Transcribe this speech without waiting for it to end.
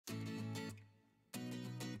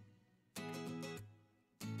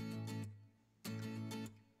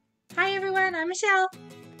Hi everyone, I'm Michelle,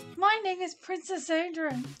 My name is Princess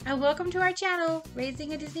Adrian. and welcome to our channel,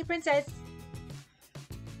 Raising a Disney Princess.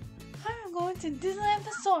 I'm going to Disneyland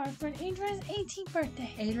Resort for Adrian's 18th birthday.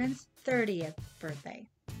 Adrian's 30th birthday.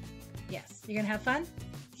 Yes, you're gonna have fun?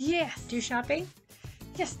 Yes. Do shopping?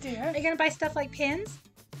 Yes, dear. Are you gonna buy stuff like pins?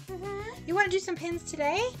 You wanna do some pins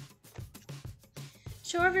today?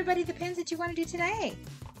 Show everybody the pins that you wanna do today.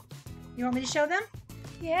 You want me to show them?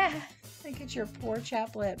 Yeah. Look at your poor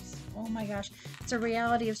chapped lips. Oh my gosh. It's a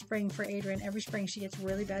reality of spring for Adrian. Every spring she gets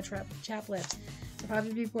really bad chapped lips. They'll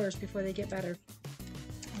probably be worse before they get better.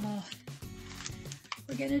 Oh.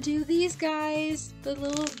 We're gonna do these guys, the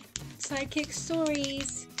little sidekick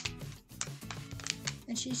stories.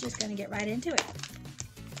 And she's just gonna get right into it.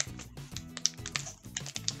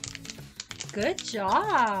 Good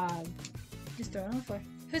job. Just throw it on the floor.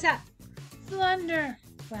 Who's that? Flounder.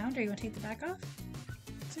 Flounder. You wanna take the back off?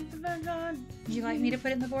 Take the bag on. Would you like me to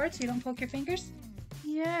put it in the board so you don't poke your fingers?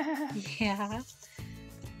 Yeah. Yeah.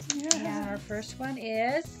 Yeah, our first one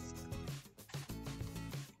is,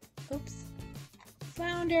 oops,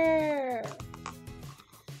 Flounder.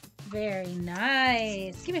 Very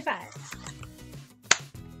nice. Give me 5.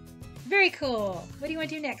 Very cool. What do you want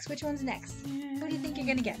to do next? Which one's next? Who do you think you're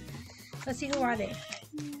going to get? Let's see, who are they?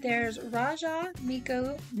 There's Raja,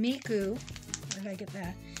 Miku. Where did I get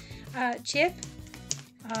that? Chip.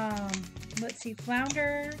 Let's see,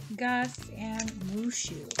 Flounder, Gus, and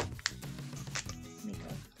Mushu.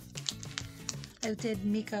 Miko. I did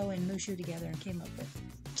Miko and Mushu together and came up with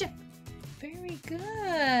Chip. Very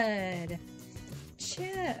good.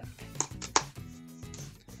 Chip.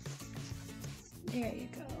 There you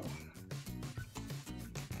go.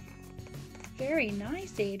 Very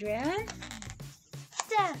nice, Adrian.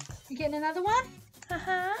 Dad. You getting another one?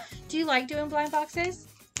 Uh-huh. Do you like doing blind boxes?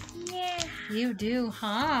 Yeah. You do,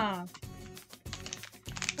 huh?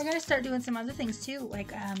 We're gonna start doing some other things too.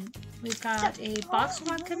 Like we've got a box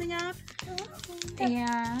swap coming up,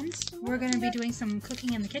 and we're gonna be doing some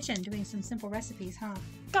cooking in the kitchen, doing some simple recipes, huh?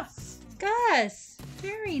 Gus. Gus,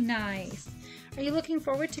 very nice. Are you looking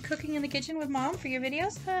forward to cooking in the kitchen with Mom for your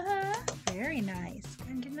videos? Uh-huh. Very nice. Go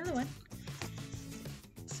ahead and get another one.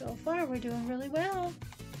 So far, we're doing really well.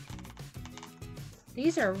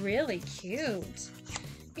 These are really cute.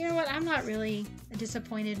 You know what? I'm not really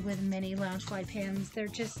disappointed with many Loungefly pins. They're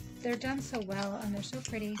done so well and they're so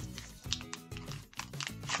pretty.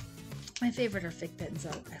 My favorite are fig pins though.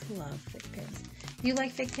 I love fig pins. You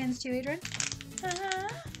like fig pins too, Adrian? Uh-huh.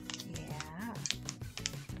 Yeah.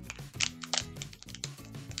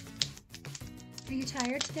 Are you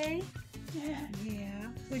tired today? Yeah. Yeah.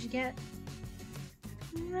 Who'd you get?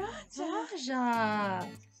 Raja. Raja.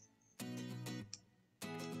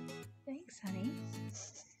 Thanks, honey.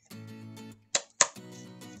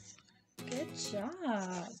 Good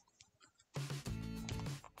job.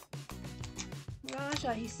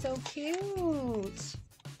 Raja, he's so cute.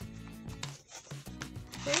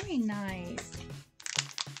 Very nice.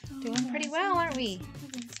 Doing pretty well, aren't we?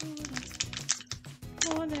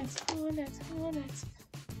 Hold it.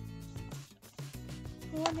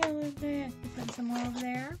 You put some more over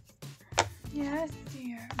there? Yes,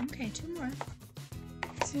 dear. Okay, 2 more.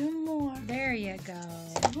 2 more. There you go.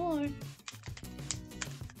 2 more.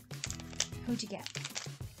 Who'd you get?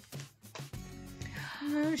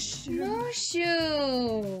 Mushu.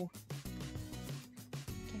 Mushu!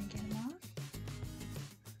 Can you get him off?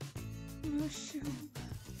 Mushu.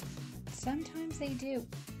 Sometimes they do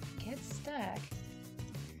get stuck.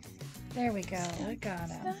 There we go. We got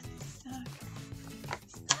him. Stuck.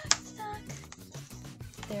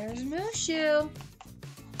 There's Mushu.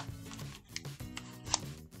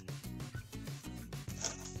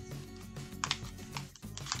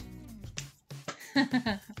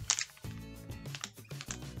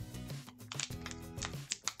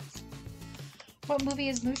 What movie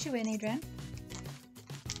is Mushu in, Adrian?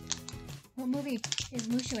 What movie is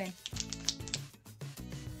Mushu in?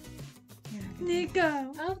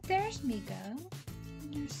 Nico. Oh, there's Miko.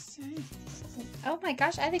 You're safe. Oh my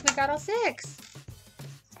gosh, I think we got all 6.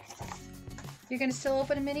 You're gonna still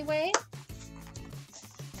open them anyway?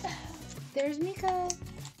 There's Miko.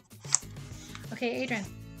 Okay, Adrian,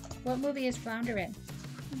 what movie is Flounder in?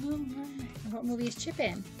 Little Mermaid. And what movie is Chip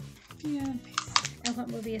in? Beauty. And what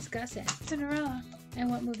movie is Gus in? Cinderella. And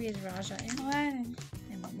what movie is Raja in? Aladdin.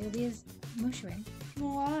 And what movie is Mushu in?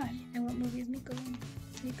 Mulan. And what movie is Miko in?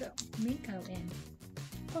 Miko in.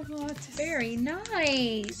 Pocahontas. Very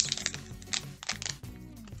nice.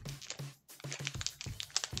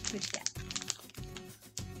 What'd you get?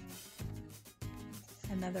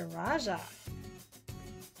 Another Raja.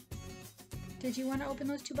 Did you want to open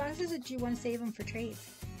those 2 boxes or did you want to save them for trades?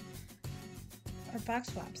 or box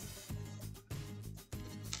swaps.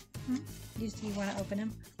 You want to open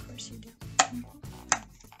them? Of course you do.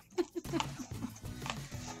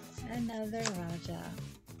 Another Raja.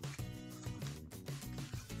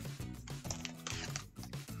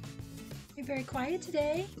 You're very quiet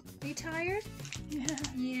today. Are you tired? Yeah.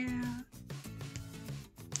 Yeah.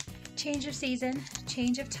 Change of season,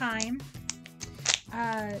 change of time.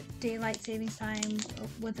 Daylight savings time,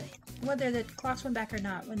 whether the clocks went back or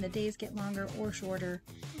not, when the days get longer or shorter,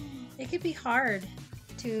 it could be hard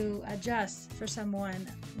to adjust for someone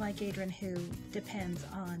like Adrian who depends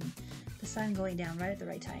on the sun going down right at the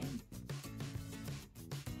right time.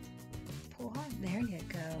 Pull on. There you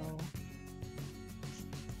go.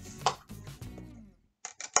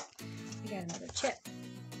 We got another chip.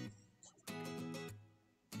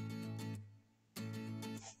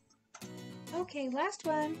 Okay, last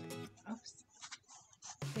one. Oops.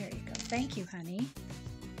 There you go. Thank you, honey.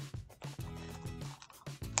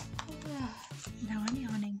 Now I'm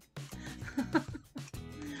yawning.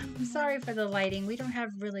 I'm sorry for the lighting. We don't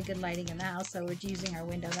have really good lighting in the house, so we're using our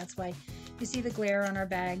window. That's why you see the glare on our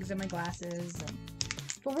bags and my glasses.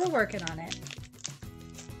 But we're working on it.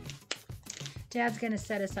 Dad's going to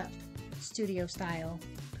set us up studio style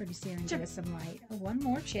pretty soon and give us some light. Oh, one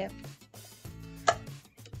more chip.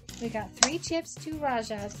 We got 3 chips, 2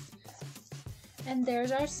 Rajas. And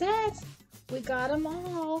there's our set. We got them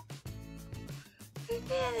all. We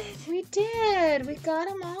did it. We did. We got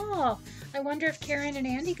them all. I wonder if Karen and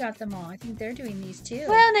Andy got them all. I think they're doing these too.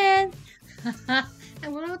 Well then.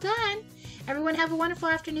 And we're all done. Everyone have a wonderful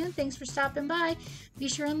afternoon. Thanks for stopping by. Be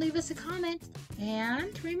sure and leave us a comment.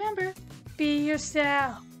 And remember, Be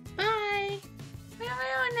yourself. bye.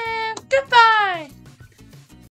 Goodbye.